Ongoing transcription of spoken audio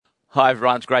Hi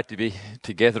everyone, it's great to be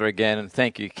together again, and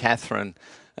thank you Catherine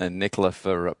and Nicola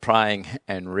for praying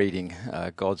and reading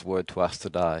God's Word to us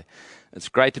today. It's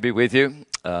great to be with you.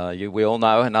 We all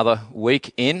know another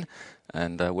week in,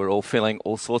 and we're all feeling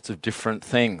all sorts of different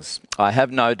things. I have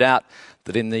no doubt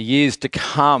that in the years to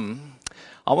come,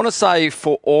 I want to say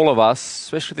for all of us,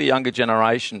 especially the younger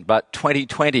generation, but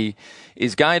 2020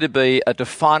 is going to be a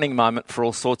defining moment for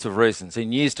all sorts of reasons.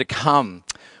 In years to come,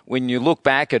 when you look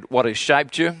back at what has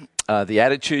shaped you, the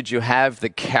attitudes you have, the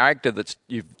character that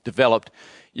you've developed,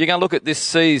 you're going to look at this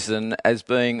season as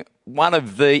being one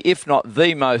of the, if not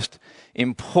the most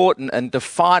important and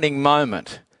defining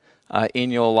moment in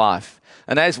your life.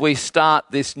 And as we start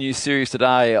this new series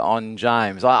today on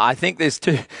James, I think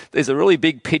there's a really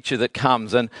big picture that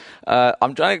comes. And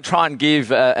I'm going to try and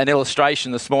give an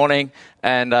illustration this morning,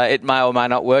 and it may or may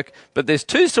not work. But there's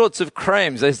two sorts of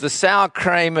creams. There's the sour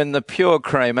cream and the pure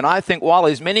cream. And I think while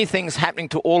there's many things happening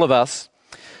to all of us,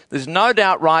 there's no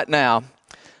doubt right now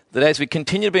that as we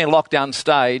continue to be in lockdown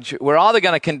stage, we're either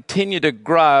going to continue to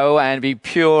grow and be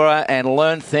pure and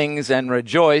learn things and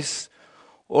rejoice,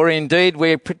 or indeed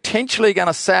we're potentially going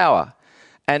to sour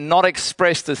and not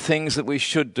express the things that we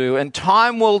should do. And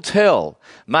time will tell.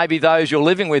 Maybe those you're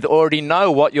living with already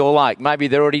know what you're like. Maybe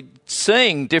they're already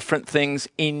seeing different things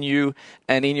in you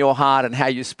and in your heart and how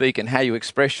you speak and how you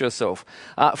express yourself.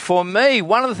 For me,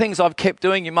 one of the things I've kept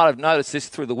doing, you might have noticed this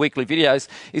through the weekly videos,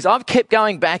 is I've kept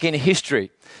going back in history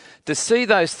to see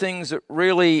those things that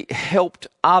really helped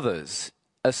others,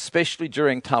 especially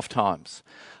during tough times.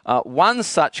 One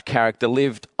such character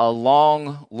lived a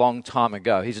long, long time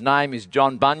ago. His name is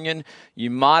John Bunyan. You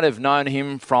might have known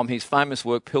him from his famous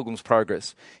work, Pilgrim's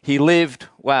Progress. He lived,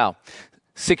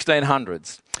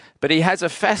 1600s. But he has a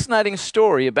fascinating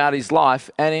story about his life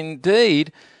and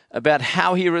indeed about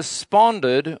how he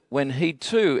responded when he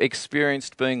too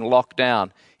experienced being locked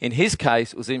down. In his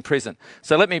case, it was in prison.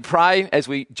 So let me pray as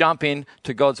we jump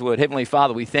into God's Word. Heavenly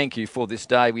Father, we thank you for this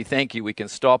day. We thank you we can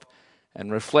stop and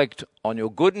reflect on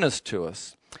your goodness to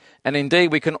us. And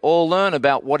indeed, we can all learn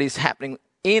about what is happening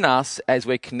in us as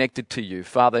we're connected to you.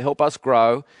 Father, help us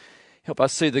grow. Help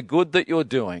us see the good that you're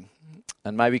doing.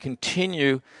 And may we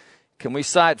continue, can we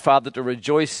say it, Father, to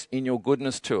rejoice in your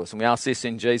goodness to us. And we ask this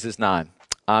in Jesus' name.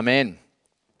 Amen.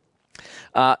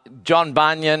 John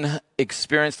Bunyan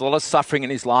experienced a lot of suffering in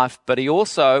his life, but he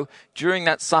also, during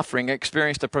that suffering,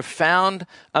 experienced a profound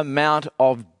amount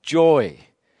of joy.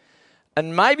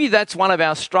 And maybe that's one of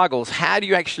our struggles. How do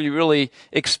you actually really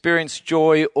experience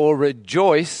joy or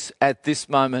rejoice at this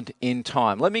moment in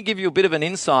time? Let me give you a bit of an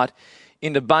insight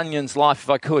into Bunyan's life, if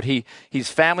I could.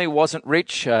 His family wasn't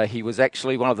rich. He was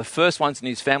actually one of the first ones in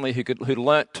his family who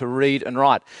learnt to read and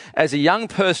write. As a young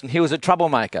person, he was a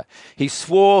troublemaker. He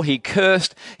swore, he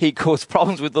cursed, he caused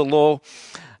problems with the law.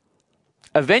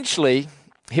 Eventually,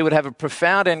 he would have a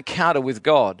profound encounter with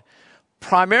God,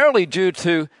 primarily due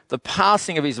to the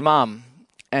passing of his mum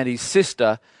and his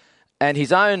sister and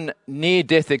his own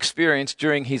near-death experience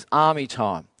during his army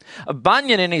time.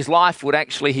 Bunyan in his life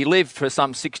he lived for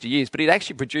some 60 years, but he'd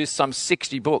actually produced some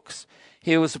 60 books.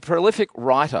 He was a prolific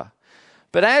writer.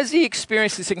 But as he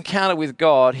experienced this encounter with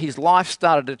God, his life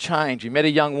started to change. He met a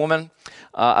young woman,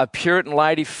 a Puritan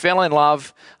lady, fell in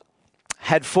love,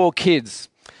 had 4 kids.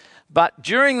 But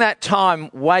during that time,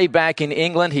 way back in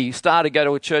England, he started to go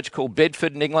to a church called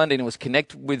Bedford in England, and he was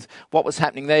connected with what was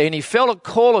happening there. And he felt a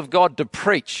call of God to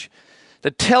preach,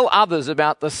 to tell others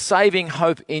about the saving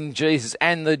hope in Jesus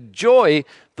and the joy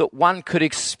that one could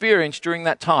experience during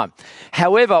that time.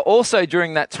 However, also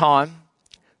during that time,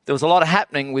 there was a lot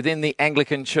happening within the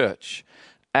Anglican Church.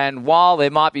 And while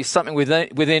there might be something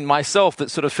within myself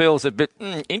that sort of feels a bit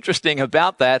interesting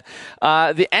about that,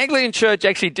 the Anglican Church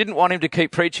actually didn't want him to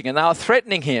keep preaching, and they were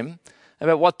threatening him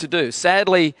about what to do.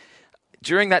 Sadly,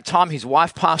 during that time, his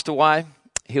wife passed away.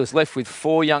 He was left with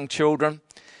 4 young children.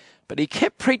 But he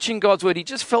kept preaching God's word. He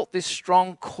just felt this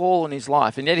strong call in his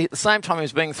life. And yet at the same time, he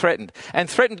was being threatened. And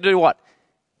threatened to do what?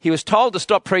 He was told to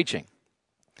stop preaching,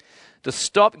 to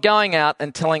stop going out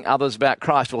and telling others about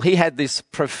Christ. Well, he had this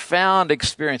profound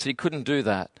experience. He couldn't do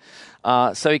that.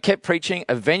 So he kept preaching.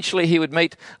 Eventually, he would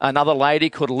meet another lady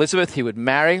called Elizabeth. He would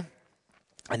marry.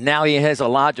 And now he has a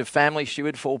larger family. She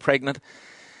would fall pregnant.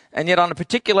 And yet on a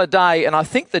particular day, and I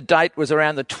think the date was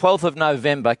around the 12th of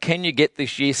November, can you get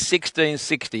this year,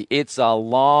 1660? It's a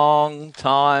long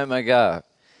time ago.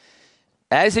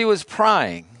 As he was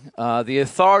praying, the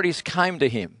authorities came to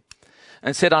him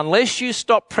and said, unless you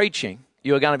stop preaching,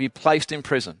 you are going to be placed in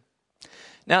prison.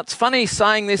 Now, it's funny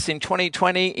saying this in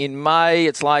 2020, in May,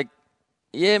 it's like,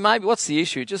 yeah, maybe what's the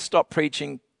issue? Just stop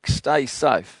preaching, stay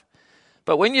safe.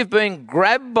 But when you've been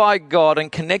grabbed by God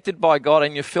and connected by God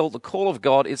and you felt the call of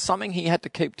God, it's something he had to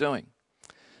keep doing.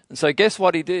 And so guess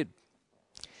what he did?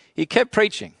 He kept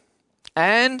preaching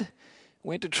and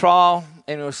went to trial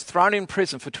and was thrown in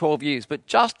prison for 12 years. But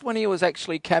just when he was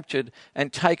actually captured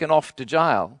and taken off to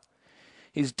jail,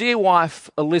 his dear wife,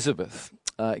 Elizabeth,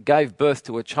 gave birth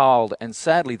to a child, and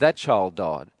sadly that child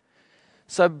died.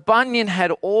 So Bunyan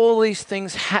had all these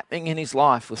things happening in his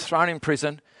life, was thrown in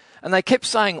prison, and they kept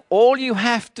saying, all you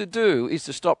have to do is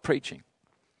to stop preaching.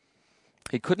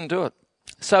 He couldn't do it.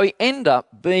 So he ended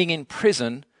up being in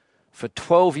prison for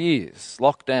 12 years,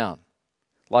 locked down,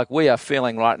 like we are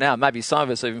feeling right now. Maybe some of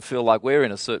us even feel like we're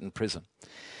in a certain prison.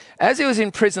 As he was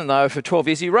in prison, though, for 12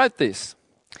 years, he wrote this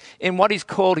in what he's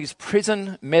called his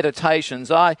prison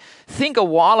meditations. I think a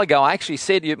while ago I actually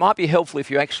said it might be helpful if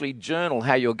you actually journal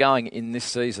how you're going in this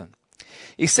season.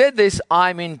 He said this,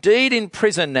 I'm indeed in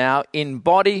prison now in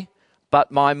body,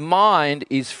 but my mind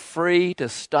is free to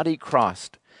study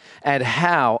Christ and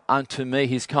how unto me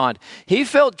he's kind. He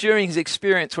felt during his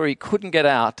experience where he couldn't get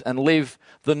out and live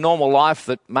the normal life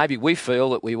that maybe we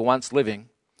feel that we were once living,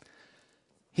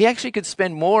 he actually could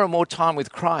spend more and more time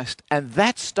with Christ, and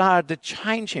that started to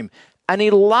change him. And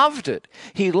he loved it.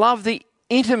 He loved the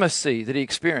intimacy that he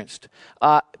experienced.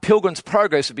 Pilgrim's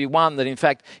Progress would be one that, in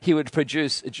fact, he would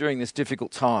produce during this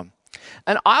difficult time.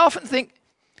 And I often think,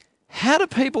 how do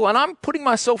people, and I'm putting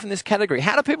myself in this category,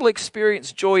 how do people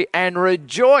experience joy and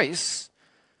rejoice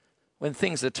when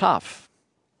things are tough?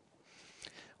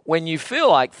 When you feel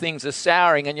like things are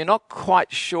souring and you're not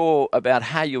quite sure about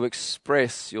how you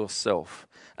express yourself,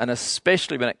 and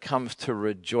especially when it comes to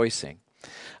rejoicing.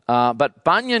 But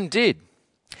Bunyan did.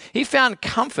 He found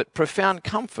comfort, profound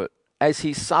comfort, as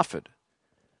he suffered.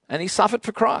 And he suffered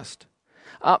for Christ.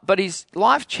 But his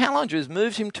life challenges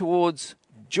moved him towards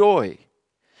joy.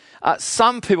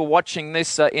 Some people watching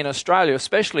this in Australia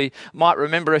especially might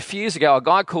remember a few years ago a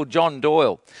guy called John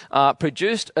Doyle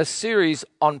produced a series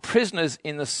on prisoners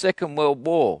in the Second World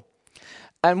War.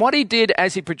 And what he did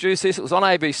as he produced this, it was on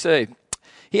ABC,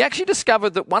 he actually discovered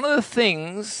that one of the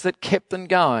things that kept them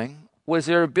going was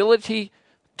their ability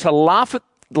to laugh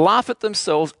at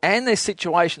themselves and their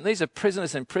situation. These are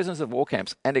prisoners and prisoners of war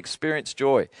camps, and experience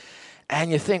joy.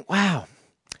 And you think, wow,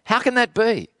 how can that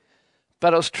be?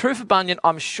 But it was true for Bunyan.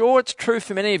 I'm sure it's true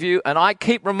for many of you, and I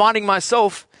keep reminding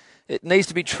myself it needs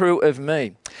to be true of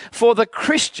me. For the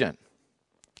Christian,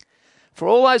 for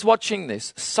all those watching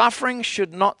this, suffering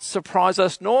should not surprise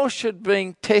us, nor should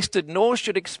being tested, nor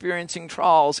should experiencing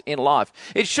trials in life.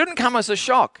 It shouldn't come as a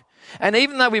shock. And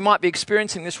even though we might be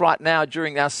experiencing this right now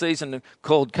during our season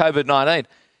called COVID-19,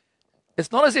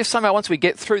 it's not as if somehow once we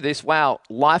get through this, wow,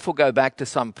 life will go back to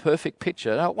some perfect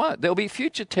picture. No, it won't. There'll be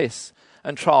future tests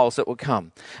and trials that will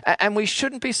come. And we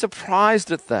shouldn't be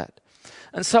surprised at that.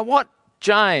 And so what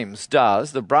James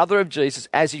does, the brother of Jesus,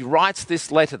 as he writes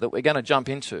this letter that we're going to jump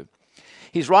into,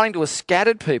 he's writing to a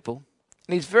scattered people,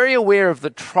 and he's very aware of the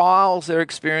trials they're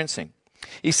experiencing.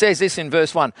 He says this in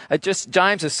verse 1,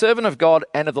 James, a servant of God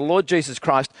and of the Lord Jesus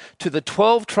Christ, to the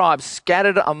 12 tribes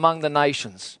scattered among the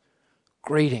nations.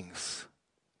 Greetings.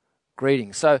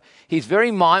 Greetings. So he's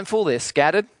very mindful they're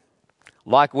scattered,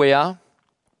 like we are.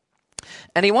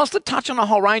 And he wants to touch on a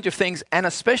whole range of things, and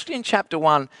especially in chapter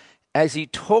 1, as he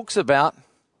talks about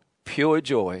pure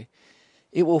joy,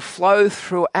 it will flow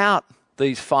throughout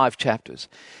these 5 chapters.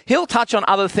 He'll touch on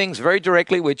other things very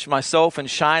directly, which myself and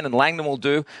Shane and Langdon will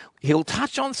do. He'll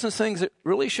touch on some things that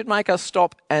really should make us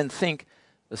stop and think,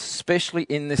 especially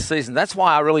in this season. That's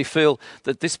why I really feel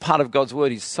that this part of God's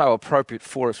Word is so appropriate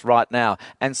for us right now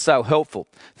and so helpful.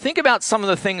 Think about some of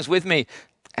the things with me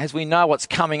as we know what's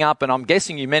coming up, and I'm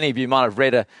guessing many of you might have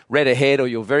read ahead, or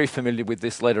you're very familiar with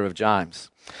this letter of James.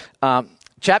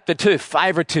 Chapter 2,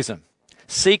 favoritism,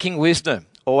 seeking wisdom.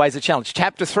 Always a challenge.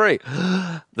 Chapter 3,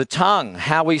 the tongue,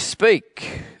 how we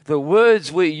speak, the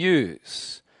words we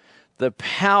use, the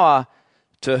power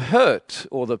to hurt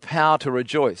or the power to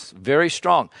rejoice. Very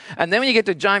strong. And then when you get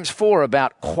to James 4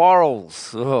 about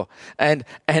quarrels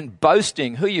and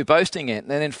boasting, who you're boasting in. And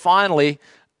then finally,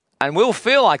 and we'll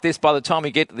feel like this by the time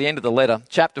we get to the end of the letter,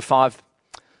 chapter 5,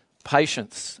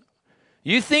 patience.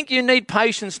 You think you need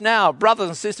patience now, brothers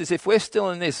and sisters, if we're still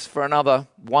in this for another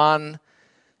 1,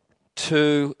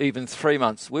 2, even 3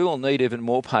 months, we will need even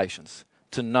more patience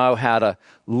to know how to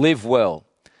live well,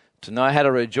 to know how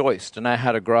to rejoice, to know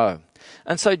how to grow.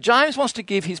 And so James wants to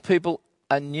give his people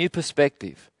a new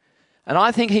perspective. And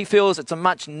I think he feels it's a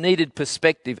much needed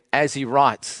perspective as he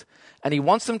writes. And he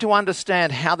wants them to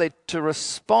understand how they're to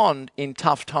respond in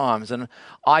tough times. And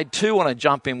I too want to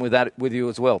jump in with that with you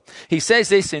as well. He says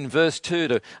this in verse 2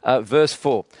 to verse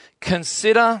 4.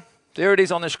 Consider There it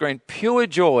is on the screen. Pure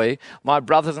joy, my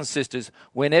brothers and sisters,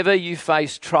 whenever you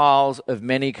face trials of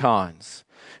many kinds,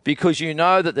 because you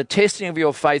know that the testing of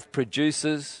your faith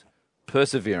produces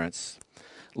perseverance.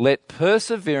 Let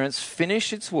perseverance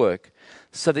finish its work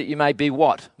so that you may be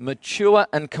what? Mature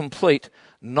and complete,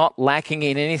 not lacking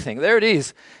in anything. There it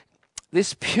is.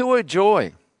 This pure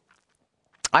joy.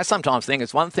 I sometimes think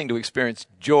it's one thing to experience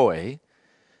joy,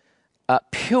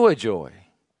 pure joy,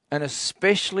 and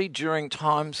especially during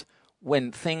times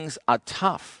when things are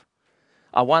tough.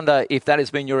 I wonder if that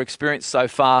has been your experience so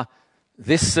far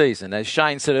this season. As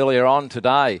Shane said earlier on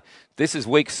today, this is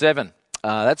week 7.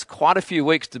 That's quite a few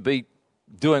weeks to be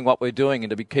doing what we're doing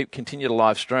and to continue to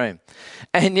live stream.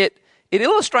 And yet, it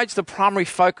illustrates the primary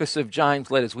focus of James'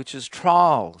 letters, which is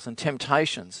trials and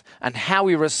temptations and how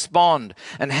we respond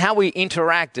and how we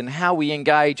interact and how we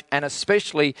engage, and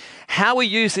especially how we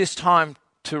use this time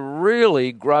to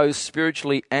really grow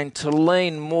spiritually and to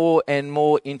lean more and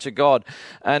more into God.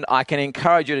 And I can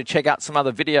encourage you to check out some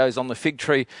other videos on the Fig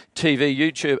Tree TV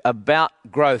YouTube about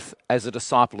growth as a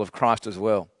disciple of Christ as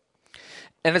well.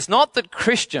 And it's not that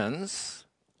Christians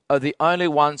are the only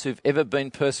ones who've ever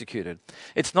been persecuted.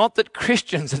 It's not that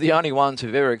Christians are the only ones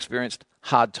who've ever experienced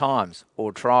hard times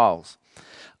or trials.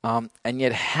 And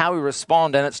yet how we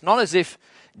respond, and it's not as if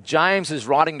James is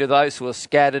writing to those who are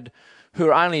scattered, who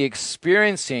are only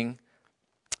experiencing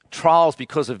trials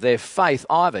because of their faith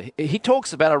either. He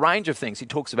talks about a range of things. He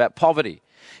talks about poverty.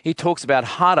 He talks about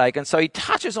heartache. And so he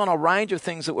touches on a range of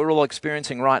things that we're all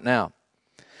experiencing right now.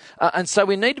 And so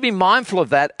we need to be mindful of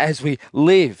that as we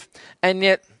live. And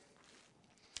yet,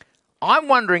 I'm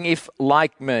wondering if,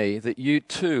 like me, that you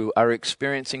too are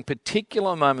experiencing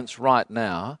particular moments right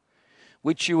now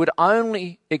which you would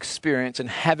only experience and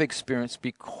have experienced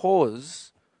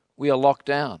because we are locked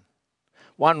down.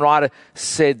 One writer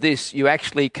said this: you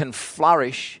actually can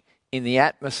flourish in the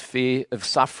atmosphere of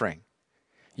suffering.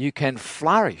 You can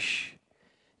flourish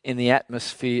in the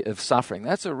atmosphere of suffering.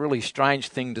 That's a really strange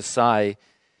thing to say,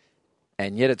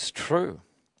 and yet it's true.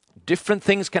 Different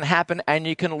things can happen and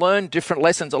you can learn different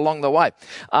lessons along the way.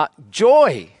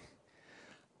 Joy.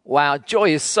 Wow,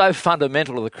 joy is so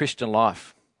fundamental to the Christian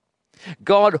life.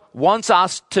 God wants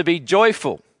us to be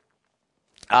joyful.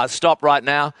 Stop right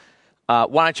now.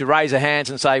 Why don't you raise your hands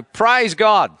and say, praise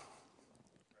God.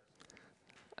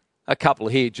 A couple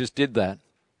here just did that.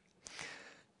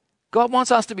 God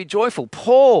wants us to be joyful.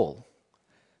 Paul,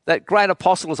 that great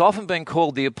apostle, has often been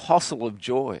called the apostle of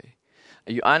joy.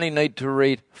 You only need to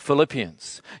read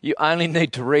Philippians. You only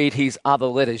need to read his other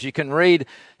letters. You can read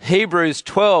Hebrews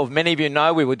 12. Many of you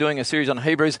know we were doing a series on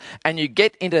Hebrews, and you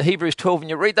get into Hebrews 12 and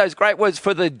you read those great words.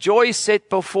 For the joy set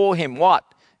before him, what?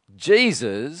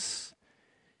 Jesus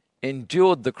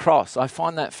endured the cross. I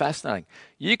find that fascinating.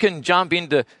 You can jump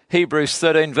into Hebrews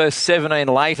 13 verse 17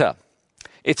 later.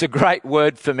 It's a great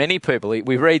word for many people.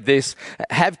 We read this: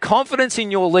 have confidence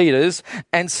in your leaders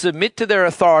and submit to their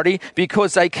authority,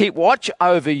 because they keep watch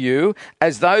over you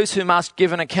as those who must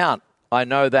give an account. I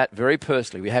know that very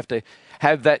personally. We have to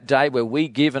have that day where we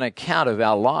give an account of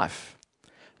our life.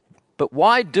 But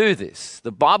why do this?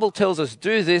 The Bible tells us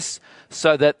do this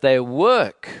so that their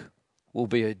work will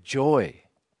be a joy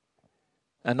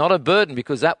and not a burden,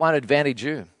 because that won't advantage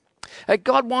you.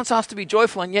 God wants us to be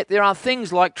joyful, and yet there are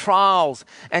things like trials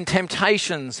and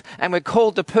temptations, and we're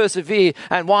called to persevere.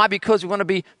 And why? Because we want to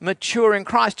be mature in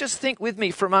Christ. Just think with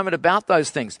me for a moment about those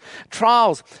things.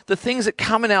 Trials, the things that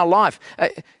come in our life.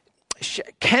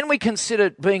 Can we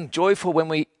consider being joyful when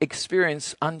we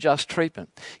experience unjust treatment?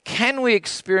 Can we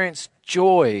experience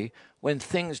joy when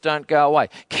things don't go away?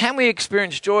 Can we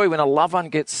experience joy when a loved one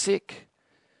gets sick?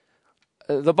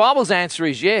 The Bible's answer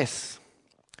is yes.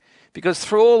 Because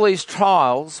through all these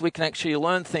trials, we can actually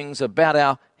learn things about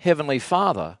our Heavenly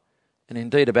Father and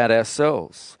indeed about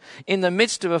ourselves. In the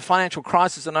midst of a financial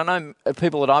crisis, and I know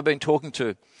people that I've been talking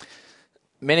to,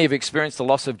 many have experienced the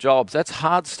loss of jobs. That's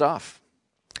hard stuff.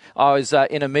 I was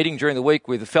in a meeting during the week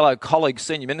with fellow colleagues,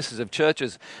 senior ministers of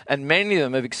churches, and many of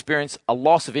them have experienced a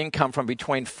loss of income from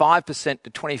between 5%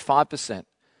 to 25%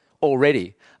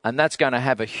 already, and that's going to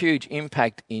have a huge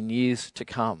impact in years to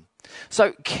come.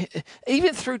 So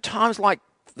even through times like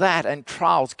that and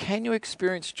trials, can you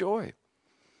experience joy?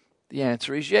 The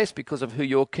answer is yes, because of who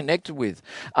you're connected with.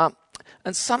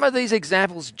 And some of these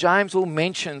examples James will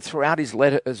mention throughout his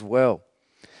letter as well.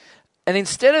 And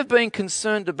instead of being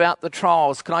concerned about the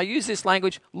trials, can I use this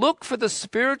language? Look for the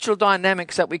spiritual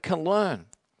dynamics that we can learn.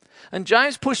 And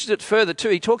James pushes it further too.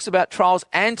 He talks about trials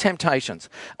and temptations,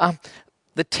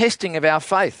 the testing of our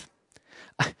faith.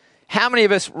 How many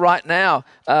of us right now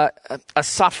are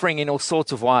suffering in all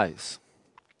sorts of ways?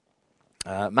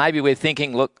 Maybe we're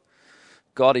thinking, look,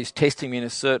 God is testing me in a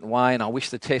certain way and I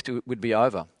wish the test would be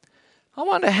over. I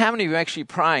wonder how many of you are actually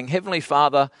praying, Heavenly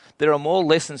Father, there are more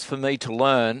lessons for me to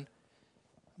learn.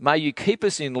 May you keep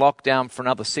us in lockdown for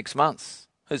another 6 months.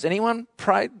 Has anyone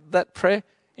prayed that prayer?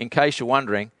 In case you're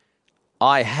wondering,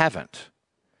 I haven't.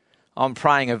 I'm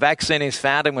praying a vaccine is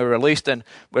found and we're released and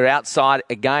we're outside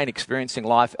again experiencing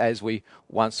life as we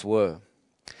once were.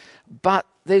 But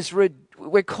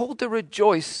we're called to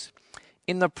rejoice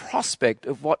in the prospect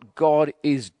of what God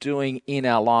is doing in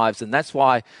our lives. And that's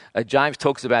why James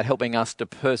talks about helping us to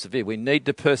persevere. We need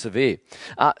to persevere.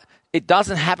 It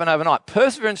doesn't happen overnight.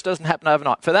 Perseverance doesn't happen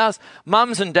overnight. For those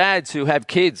mums and dads who have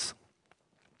kids,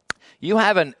 you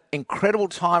have an incredible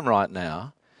time right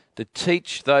now to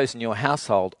teach those in your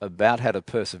household about how to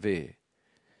persevere.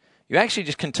 You actually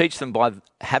just can teach them by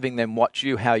having them watch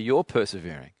you, how you're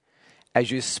persevering. As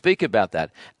you speak about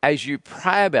that, as you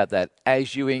pray about that,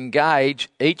 as you engage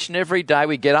each and every day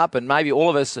we get up, and maybe all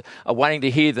of us are waiting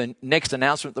to hear the next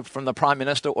announcement from the Prime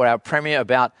Minister or our Premier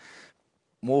about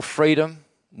more freedom,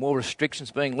 more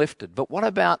restrictions being lifted. But what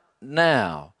about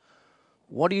now?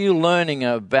 What are you learning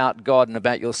about God and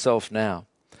about yourself now?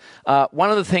 One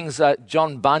of the things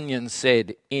John Bunyan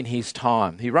said in his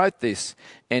time, he wrote this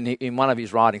in one of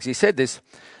his writings. He said this,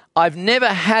 I've never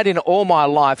had in all my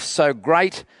life so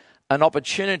great an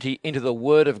opportunity into the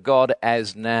Word of God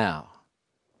as now.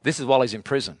 This is while he's in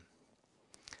prison.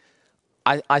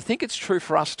 I think it's true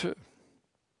for us too.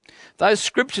 Those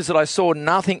scriptures that I saw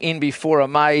nothing in before are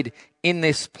made in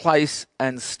this place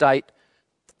and state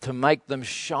to make them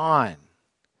shine.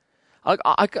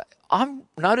 I'm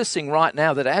noticing right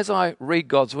now that as I read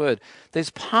God's Word,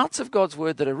 there's parts of God's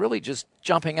Word that are really just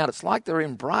jumping out. It's like they're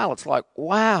in Braille. It's like,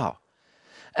 wow.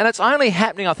 And it's only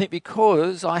happening, I think,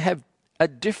 because I have a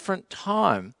different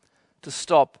time to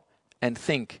stop and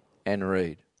think and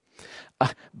read.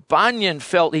 Bunyan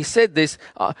felt, he said this,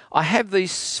 I have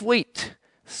these sweet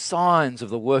signs of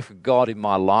the work of God in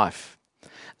my life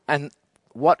and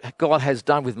what God has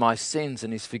done with my sins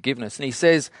and his forgiveness. And he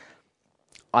says,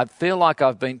 I feel like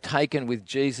I've been taken with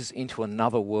Jesus into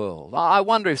another world. I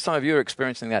wonder if some of you are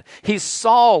experiencing that. His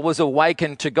soul was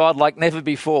awakened to God like never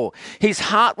before. His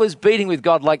heart was beating with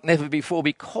God like never before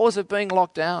because of being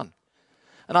locked down.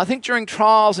 And I think during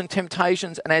trials and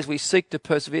temptations and as we seek to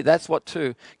persevere, that's what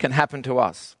too can happen to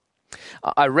us.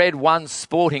 I read one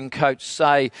sporting coach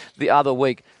say the other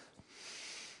week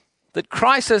that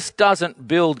crisis doesn't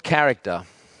build character,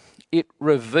 it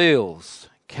reveals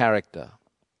character.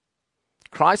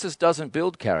 Crisis doesn't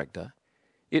build character,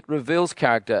 it reveals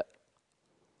character.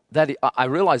 I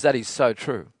realize that is so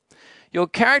true. Your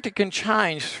character can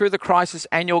change through the crisis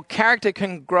and your character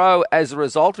can grow as a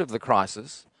result of the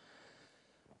crisis.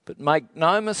 But make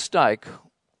no mistake,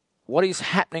 what is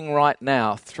happening right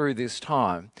now through this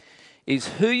time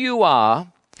is who you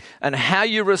are and how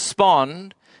you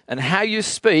respond and how you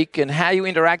speak and how you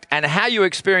interact and how you're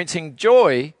experiencing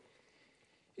joy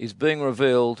is being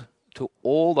revealed to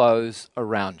all those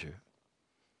around you.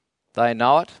 They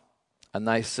know it and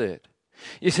they see it.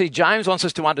 You see, James wants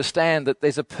us to understand that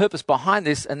there's a purpose behind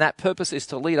this, and that purpose is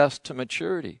to lead us to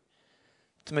maturity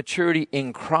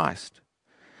in Christ.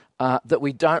 That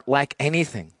we don't lack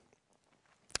anything.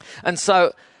 And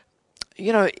so,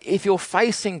 if you're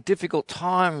facing difficult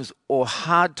times or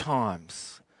hard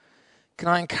times, can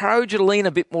I encourage you to lean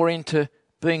a bit more into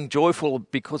being joyful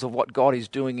because of what God is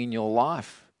doing in your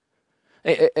life?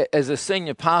 As a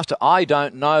senior pastor, I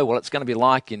don't know what it's going to be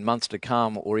like in months to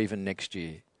come or even next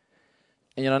year.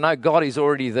 And I know God is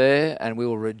already there, and we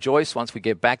will rejoice once we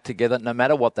get back together, no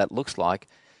matter what that looks like,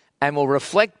 and we'll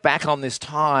reflect back on this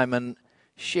time and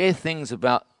share things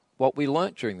about what we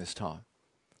learnt during this time.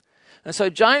 And so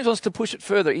James wants to push it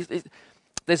further.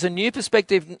 There's a new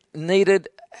perspective needed,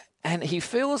 and he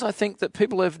feels, I think, that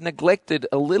people have neglected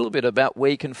a little bit about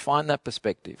where you can find that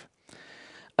perspective.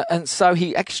 And so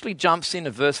he actually jumps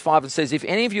into verse 5 and says, if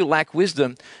any of you lack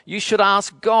wisdom, you should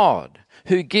ask God,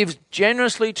 who gives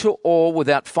generously to all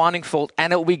without finding fault,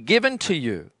 and it will be given to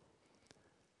you.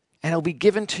 And it'll be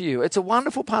given to you. It's a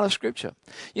wonderful part of Scripture.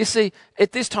 You see,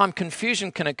 at this time,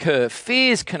 confusion can occur.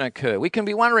 Fears can occur. We can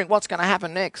be wondering what's going to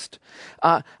happen next.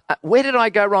 Where did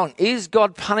I go wrong? Is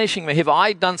God punishing me? Have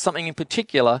I done something in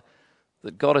particular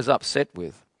that God is upset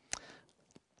with?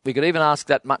 We could even ask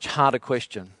that much harder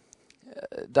question.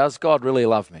 Does God really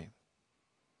love me?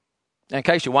 Now, in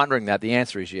case you're wondering that, the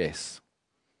answer is yes.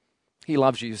 He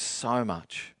loves you so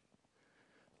much.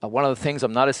 One of the things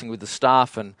I'm noticing with the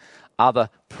staff and other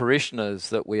parishioners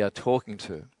that we are talking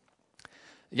to,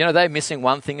 they're missing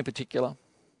one thing in particular,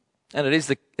 and it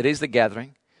is the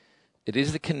gathering, it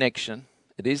is the connection,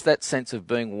 It is that sense of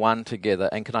being one together.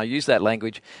 And can I use that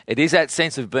language? It is that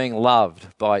sense of being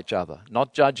loved by each other,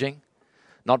 not judging,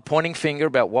 not pointing finger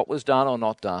about what was done or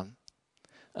not done.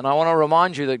 And I want to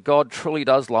remind you that God truly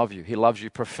does love you. He loves you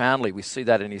profoundly. We see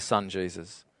that in his son,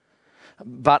 Jesus.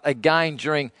 But again,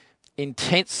 during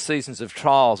intense seasons of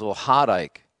trials or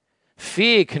heartache,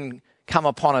 fear can come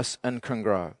upon us and can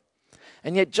grow.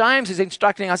 And yet James is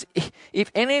instructing us,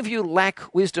 if any of you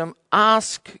lack wisdom,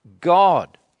 ask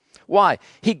God. Why?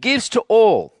 He gives to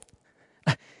all.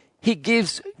 He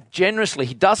gives generously.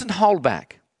 He doesn't hold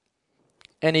back.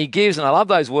 And he gives, and I love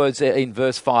those words in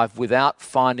verse 5, without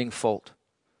finding fault.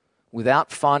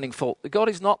 Without finding fault. God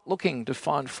is not looking to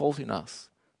find fault in us,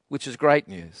 which is great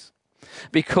news.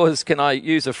 Because, can I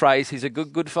use a phrase, he's a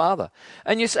good father.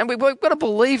 And we've got to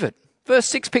believe it. Verse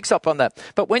 6 picks up on that.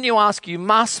 But when you ask, you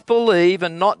must believe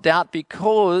and not doubt,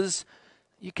 because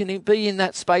you can be in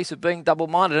that space of being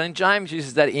double-minded. And James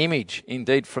uses that image,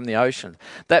 indeed, from the ocean.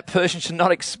 That person should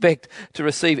not expect to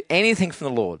receive anything from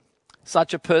the Lord.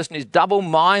 Such a person is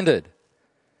double-minded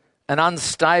and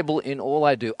unstable in all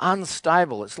they do.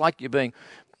 Unstable. It's like you're being,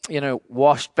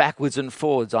 washed backwards and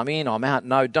forwards. I'm in, I'm out.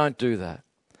 No, don't do that.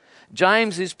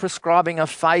 James is prescribing a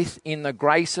faith in the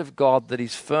grace of God that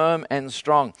is firm and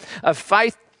strong. A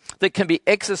faith that can be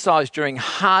exercised during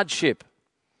hardship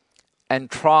and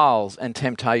trials and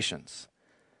temptations.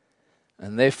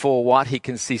 And therefore he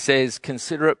says,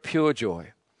 consider it pure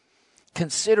joy.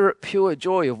 Consider it pure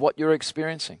joy of what you're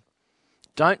experiencing.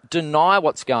 Don't deny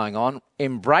what's going on.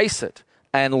 Embrace it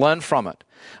and learn from it.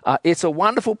 It's a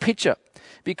wonderful picture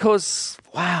because,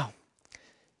 wow,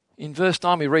 in verse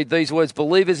 9 we read these words,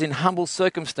 believers in humble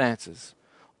circumstances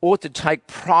ought to take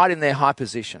pride in their high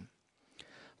position.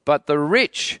 But the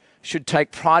rich should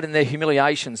take pride in their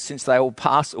humiliation, since they will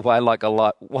pass away like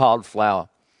a wildflower.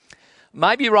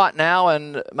 Maybe right now,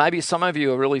 and maybe some of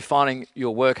you are really finding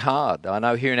your work hard. I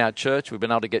know here in our church we've been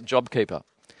able to get JobKeeper.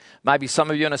 Maybe some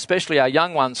of you, and especially our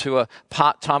young ones who are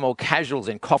part-time or casuals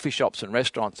in coffee shops and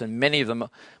restaurants, and many of them,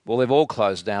 well, they've all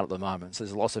closed down at the moment, so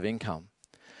there's a loss of income.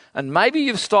 And maybe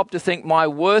you've stopped to think, my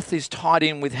worth is tied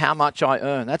in with how much I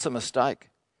earn. That's a mistake.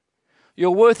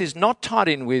 Your worth is not tied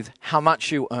in with how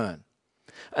much you earn.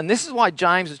 And this is why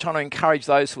James is trying to encourage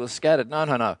those who are scattered.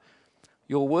 No.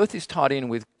 Your worth is tied in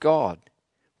with God.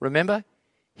 Remember,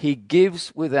 he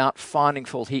gives without finding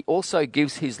fault. He also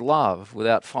gives his love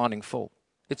without finding fault.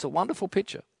 It's a wonderful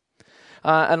picture.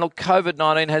 And look,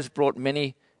 COVID-19 has brought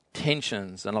many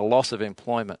tensions and a loss of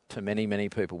employment to many, many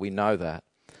people. We know that.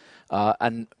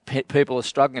 And people are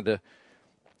struggling to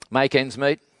make ends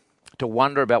meet, to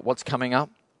wonder about what's coming up.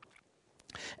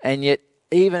 And yet,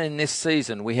 even in this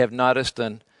season, we have noticed,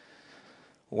 and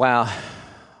wow,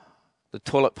 the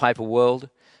toilet paper world,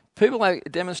 people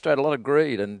demonstrate a lot of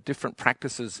greed and different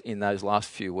practices in those last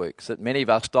few weeks that many of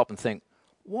us stop and think,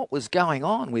 what was going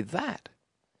on with that?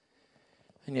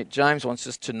 And yet James wants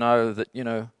us to know that,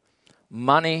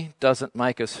 money doesn't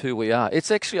make us who we are.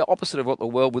 It's actually the opposite of what the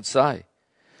world would say.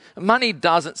 Money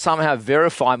doesn't somehow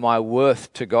verify my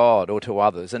worth to God or to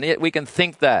others. And yet we can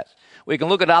think that. We can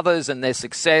look at others and their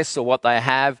success or what they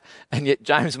have, and yet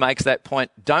James makes that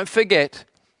point. Don't forget,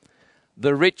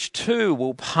 the rich too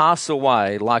will pass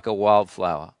away like a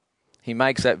wildflower. He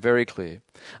makes that very clear.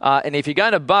 And if you're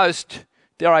going to boast,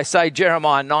 dare I say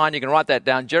Jeremiah 9, you can write that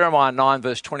down. Jeremiah 9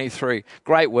 verse 23,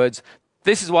 great words.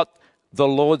 This is what the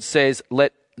Lord says,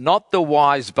 let not the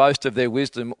wise boast of their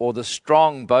wisdom, or the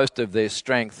strong boast of their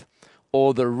strength,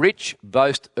 or the rich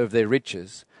boast of their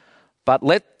riches. But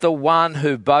let the one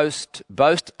who boast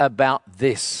about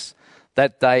this,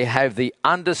 that they have the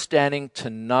understanding to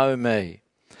know me,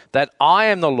 that I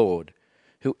am the Lord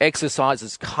who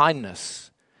exercises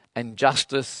kindness and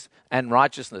justice and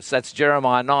righteousness. That's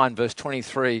Jeremiah 9, verse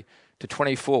 23 to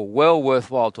 24. Well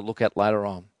worthwhile to look at later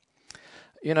on.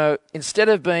 Instead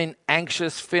of being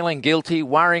anxious, feeling guilty,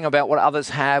 worrying about what others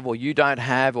have or you don't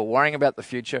have, or worrying about the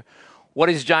future, what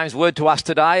is James' word to us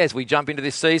today as we jump into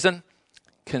this season?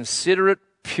 Consider it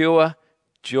pure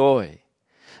joy.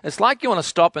 It's like you want to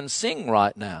stop and sing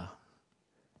right now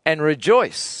and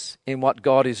rejoice in what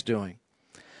God is doing.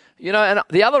 And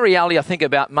the other reality I think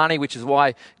about money, which is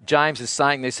why James is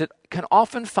saying this, it can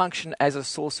often function as a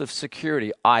source of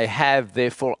security. I have,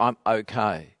 therefore I'm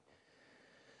okay.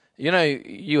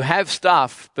 You have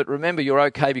stuff, but remember you're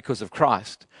okay because of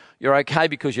Christ. You're okay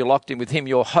because you're locked in with him.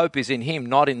 Your hope is in him,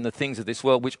 not in the things of this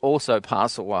world, which also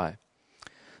pass away.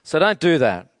 So don't do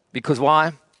that. Because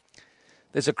why?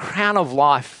 There's a crown of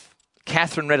life.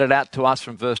 Catherine read it out to us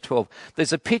from verse 12.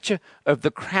 There's a picture of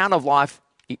the crown of life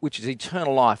which is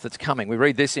eternal life that's coming. We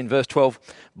read this in verse 12.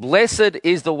 Blessed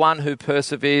is the one who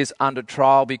perseveres under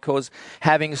trial, because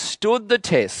having stood the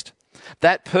test,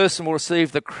 that person will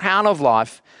receive the crown of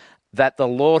life that the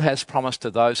Lord has promised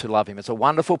to those who love him. It's a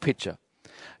wonderful picture.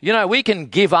 You know, we can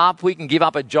give up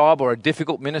a job or a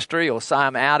difficult ministry, or say,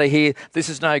 I'm out of here, this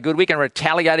is no good. We can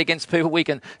retaliate against people. We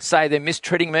can say they're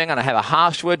mistreating me, I'm going to have a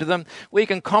harsh word to them. We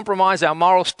can compromise our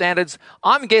moral standards.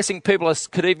 I'm guessing people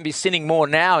could even be sinning more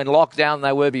now in lockdown than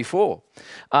they were before.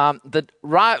 The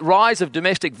rise of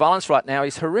domestic violence right now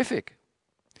is horrific.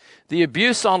 The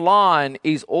abuse online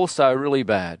is also really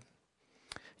bad.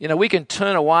 You know, we can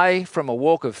turn away from a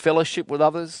walk of fellowship with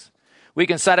others. We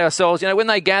can say to ourselves, you know, when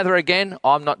they gather again,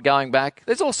 I'm not going back.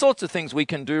 There's all sorts of things we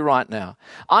can do right now.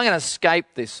 I'm going to escape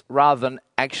this rather than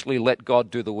actually let God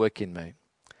do the work in me.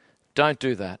 Don't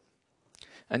do that.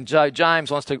 And James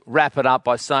wants to wrap it up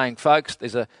by saying, folks,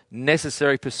 there's a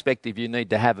necessary perspective you need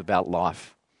to have about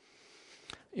life.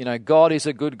 You know, God is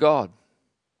a good God.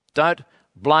 Don't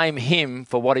blame him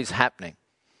for what is happening.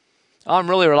 I'm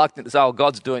really reluctant to say,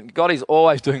 God is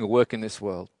always doing a work in this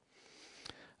world.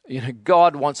 You know,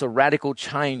 God wants a radical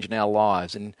change in our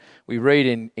lives. And we read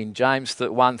in James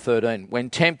 1:13, when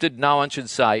tempted, no one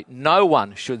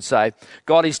should say,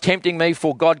 God is tempting me,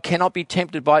 for God cannot be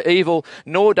tempted by evil,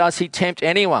 nor does he tempt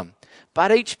anyone.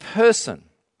 But each person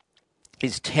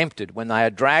is tempted when they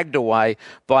are dragged away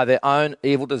by their own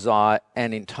evil desire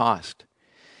and enticed.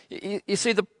 You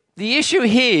see, the issue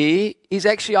here is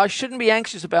actually I shouldn't be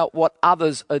anxious about what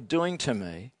others are doing to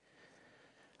me.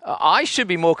 I should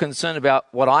be more concerned about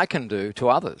what I can do to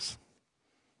others,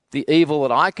 the evil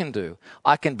that I can do.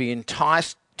 I can be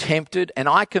enticed, tempted, and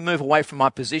I can move away from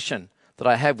my position that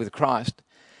I have with Christ,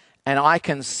 and I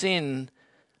can sin.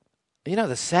 You know,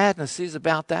 the sadness is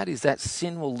about that is that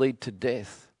sin will lead to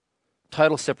death,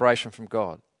 total separation from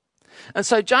God. And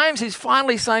so James is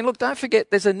finally saying, look, don't forget,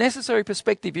 there's a necessary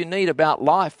perspective you need about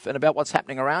life and about what's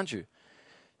happening around you.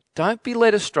 Don't be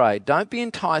led astray. Don't be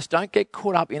enticed. Don't get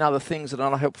caught up in other things that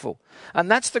are not helpful. And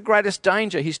that's the greatest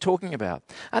danger he's talking about.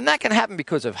 And that can happen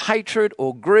because of hatred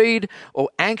or greed or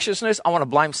anxiousness. I want to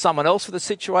blame someone else for the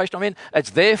situation I'm in.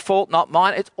 It's their fault, not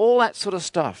mine. It's all that sort of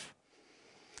stuff.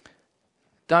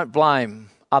 Don't blame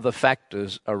other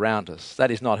factors around us.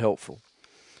 That is not helpful.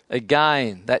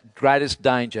 Again, that greatest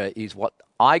danger is what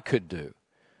I could do.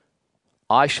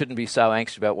 I shouldn't be so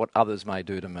anxious about what others may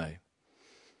do to me.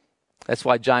 That's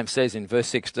why James says in verse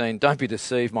 16, don't be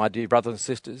deceived, my dear brothers and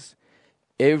sisters.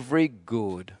 Every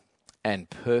good and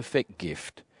perfect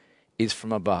gift is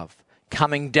from above,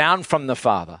 coming down from the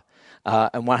Father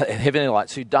and one of the heavenly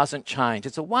lights who doesn't change.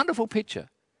 It's a wonderful picture.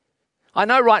 I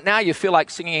know right now you feel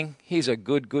like singing, he's a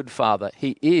good, good Father.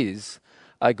 He is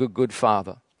a good, good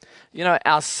Father. You know,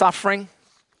 our suffering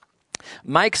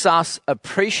makes us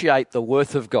appreciate the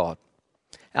worth of God.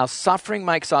 Our suffering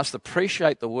makes us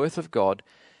appreciate the worth of God.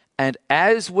 And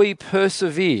as we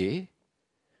persevere,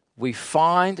 we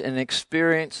find and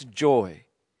experience joy,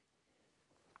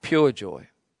 pure joy.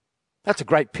 That's a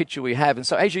great picture we have. And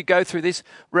so as you go through this,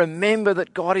 remember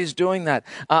that God is doing that.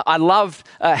 I love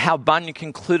how Bunyan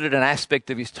concluded an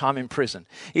aspect of his time in prison.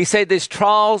 He said, "There's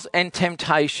trials and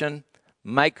temptation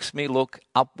makes me look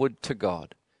upward to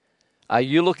God." Are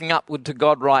you looking upward to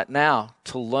God right now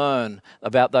to learn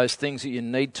about those things that you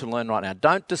need to learn right now?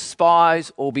 Don't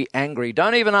despise or be angry.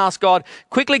 Don't even ask God,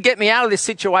 quickly get me out of this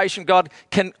situation, God.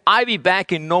 Can I be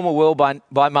back in normal world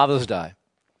by Mother's Day?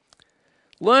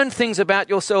 Learn things about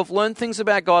yourself. Learn things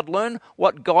about God. Learn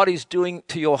what God is doing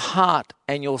to your heart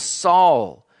and your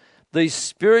soul. These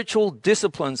spiritual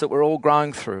disciplines that we're all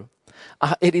growing through.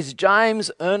 It is James'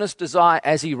 earnest desire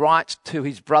as he writes to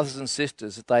his brothers and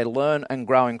sisters that they learn and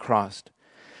grow in Christ.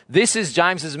 This is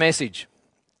James's message.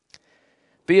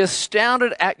 Be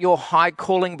astounded at your high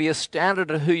calling. Be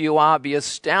astounded at who you are. Be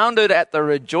astounded at the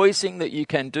rejoicing that you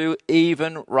can do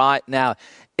even right now,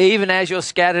 even as you're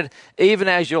scattered, even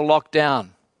as you're locked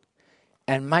down.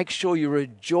 And make sure you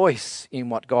rejoice in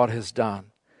what God has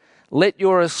done. Let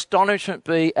your astonishment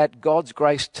be at God's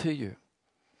grace to you.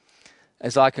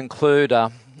 As I conclude,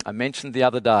 I mentioned the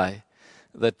other day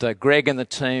that Greg and the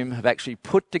team have actually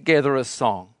put together a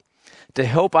song to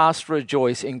help us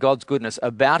rejoice in God's goodness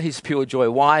about his pure joy.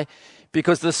 Why?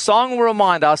 Because the song will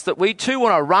remind us that we too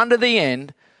want to run to the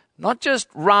end, not just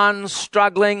run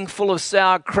struggling, full of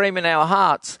sour cream in our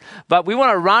hearts, but we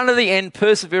want to run to the end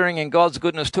persevering in God's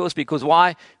goodness to us. Because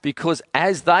why? Because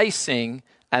as they sing,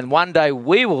 and one day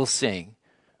we will sing,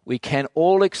 we can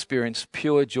all experience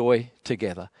pure joy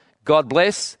together. God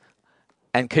bless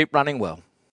and keep running well.